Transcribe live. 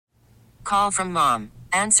Call from mom.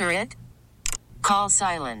 Answer it. Call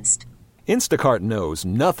silenced. Instacart knows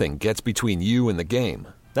nothing gets between you and the game.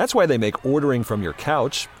 That's why they make ordering from your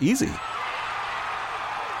couch easy.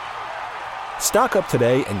 Stock up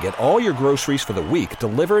today and get all your groceries for the week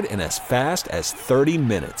delivered in as fast as 30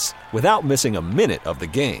 minutes without missing a minute of the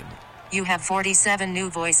game. You have 47 new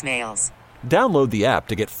voicemails. Download the app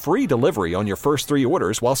to get free delivery on your first 3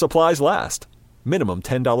 orders while supplies last. Minimum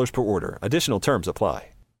 $10 per order. Additional terms apply.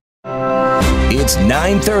 It's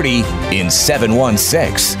 930 in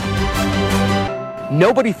 716.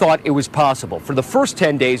 Nobody thought it was possible. For the first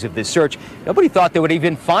 10 days of this search, nobody thought they would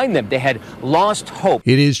even find them. They had lost hope.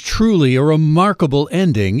 It is truly a remarkable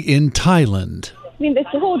ending in Thailand. I mean, this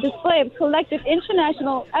whole display of collective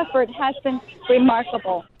international effort has been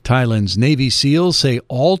remarkable. Thailand's Navy SEALs say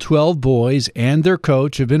all 12 boys and their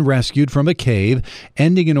coach have been rescued from a cave,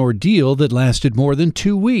 ending an ordeal that lasted more than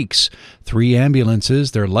 2 weeks. 3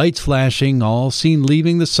 ambulances, their lights flashing, all seen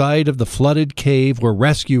leaving the site of the flooded cave where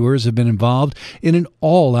rescuers have been involved in an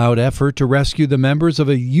all-out effort to rescue the members of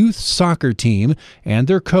a youth soccer team and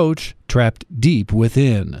their coach trapped deep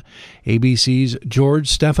within. ABC's George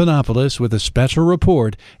Stephanopoulos with a special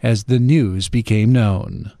report as the news became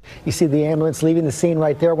known. You see the ambulance leaving the scene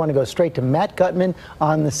right there. I want to go straight to Matt Gutman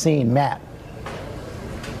on the scene. Matt.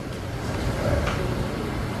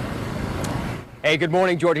 Hey, good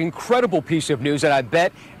morning, George. Incredible piece of news, and I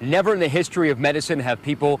bet never in the history of medicine have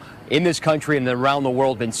people in this country and around the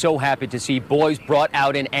world been so happy to see boys brought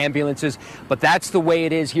out in ambulances. But that's the way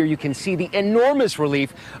it is here. You can see the enormous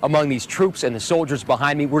relief among these troops and the soldiers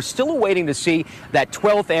behind me. We're still waiting to see that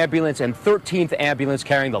 12th ambulance and 13th ambulance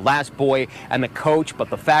carrying the last boy and the coach. But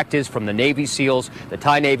the fact is, from the Navy SEALs, the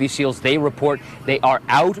Thai Navy SEALs, they report they are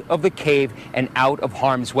out of the cave and out of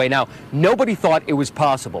harm's way. Now, nobody thought it was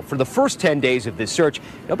possible. For the first 10 days of this search,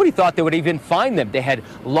 nobody thought they would even find them. They had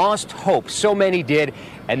lost hope. So many did.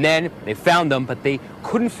 And then they found them, but they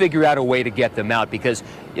couldn't figure out a way to get them out because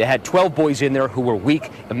you had 12 boys in there who were weak,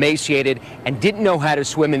 emaciated, and didn't know how to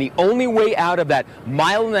swim. And the only way out of that 1.5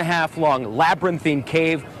 mile long labyrinthine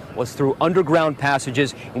cave was through underground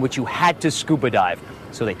passages in which you had to scuba dive.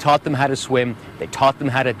 So they taught them how to swim, they taught them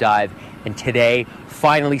how to dive, and today,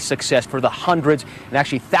 finally success for the hundreds and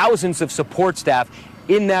actually thousands of support staff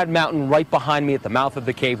in that mountain right behind me at the mouth of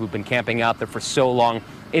the cave who've been camping out there for so long.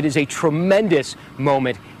 It is a tremendous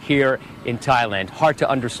moment here in Thailand. Hard to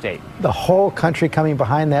understate. The whole country coming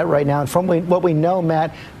behind that right now. And from what we know,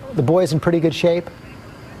 Matt, the boys in pretty good shape.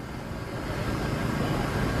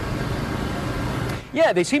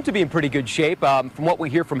 Yeah, they seem to be in pretty good shape. From what we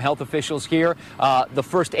hear from health officials here, the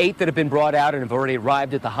first 8 that have been brought out and have already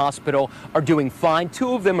arrived at the hospital are doing fine.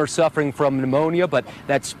 2 of them are suffering from pneumonia, but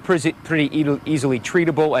that's pretty easily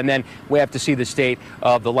treatable. And then we have to see the state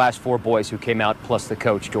of the last 4 boys who came out, plus the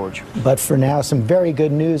coach, George. But for now, some very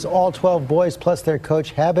good news. All 12 boys plus their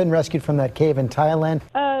coach have been rescued from that cave in Thailand.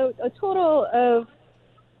 A total of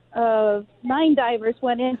 9 divers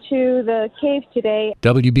went into the cave today.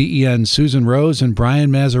 WBEN Susan Rose and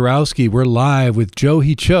Brian Mazurowski were live with Joe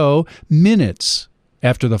Cho minutes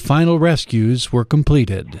after the final rescues were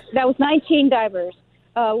completed. That was 19 divers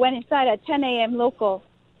went inside at 10 a.m. local,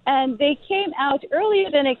 and they came out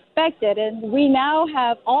earlier than expected, and we now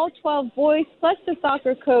have all 12 boys plus the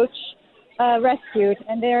soccer coach rescued,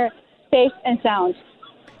 and they're safe and sound.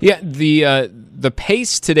 Yeah, the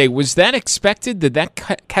pace today, was that expected? Did that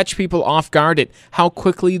catch people off guard at how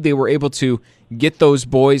quickly they were able to get those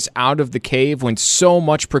boys out of the cave when so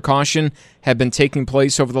much precaution had been taking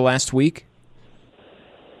place over the last week?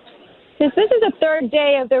 This is the 3rd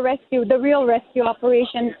day of the rescue, the real rescue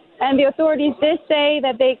operation, and the authorities did say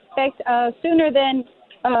that they expect sooner than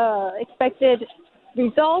expected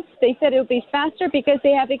results. They said it would be faster because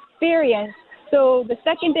they have experience. So the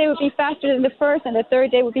 2nd day would be faster than the 1st, and the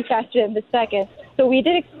 3rd day would be faster than the 2nd. So we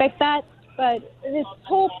did expect that, but this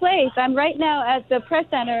whole place, I'm right now at the press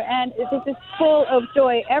center, and this is full of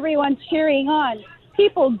joy. Everyone cheering on.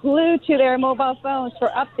 People glued to their mobile phones for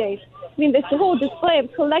updates. I mean, this whole display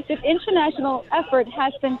of collective international effort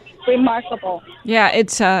has been remarkable. Yeah,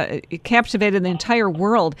 it captivated the entire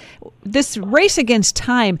world. This race against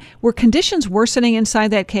time, were conditions worsening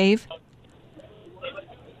inside that cave?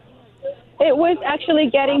 It was actually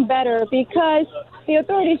getting better because the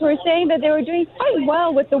authorities were saying that they were doing quite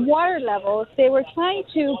well with the water levels. They were trying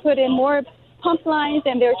to put in more pump lines,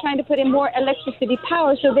 and they were trying to put in more electricity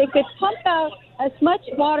power so they could pump out as much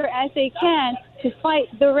water as they can to fight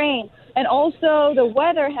the rain. And also the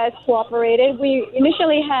weather has cooperated. We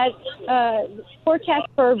initially had forecast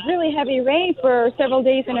for really heavy rain for several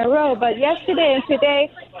days in a row, but yesterday and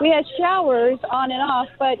today we had showers on and off,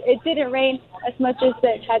 but it didn't rain as much as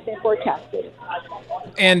it had been forecasted.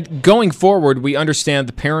 And going forward, we understand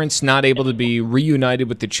the parents not able to be reunited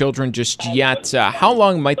with the children just yet. How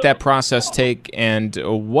long might that process take, and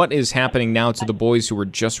what is happening now to the boys who were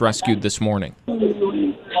just rescued this morning?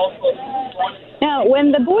 Now,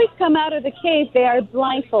 when the boys come out of the cave, they are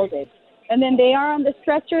blindfolded. And then they are on the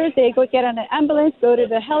stretchers. They get on an ambulance, go to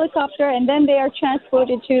the helicopter, and then they are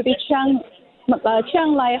transported to the Chiang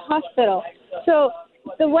Mai Hospital. So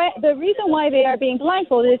the reason why they are being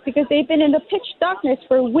blindfolded is because they've been in the pitch darkness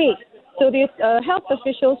for weeks. So the health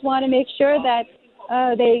officials want to make sure that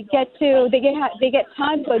they get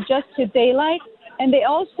time to adjust to daylight, and they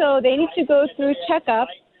need to go through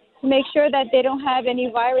checkups to make sure that they don't have any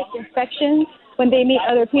virus infections when they meet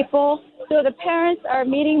other people. So the parents are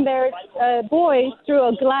meeting their boys through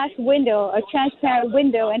a glass window, a transparent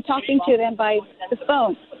window, and talking to them by the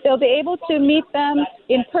phone. They'll be able to meet them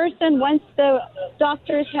in person once the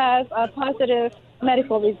doctors have a positive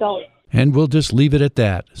medical result. And we'll just leave it at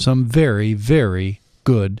that. Some very, very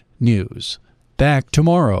good news. Back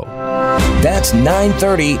tomorrow. That's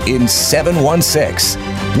 930 in 716.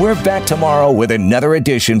 We're back tomorrow with another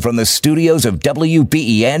edition from the studios of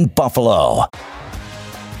WBEN Buffalo.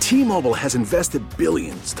 T-Mobile has invested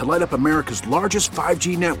billions to light up America's largest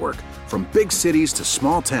 5G network, from big cities to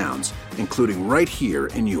small towns, including right here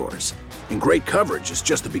in yours. And great coverage is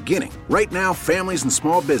just the beginning. Right now, families and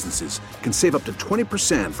small businesses can save up to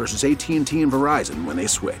 20% versus AT&T and Verizon when they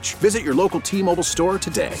switch. Visit your local T-Mobile store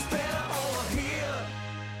today.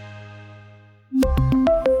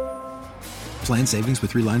 Plan savings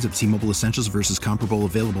with 3 lines of T-Mobile Essentials versus comparable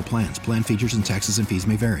available plans. Plan features and taxes and fees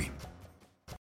may vary.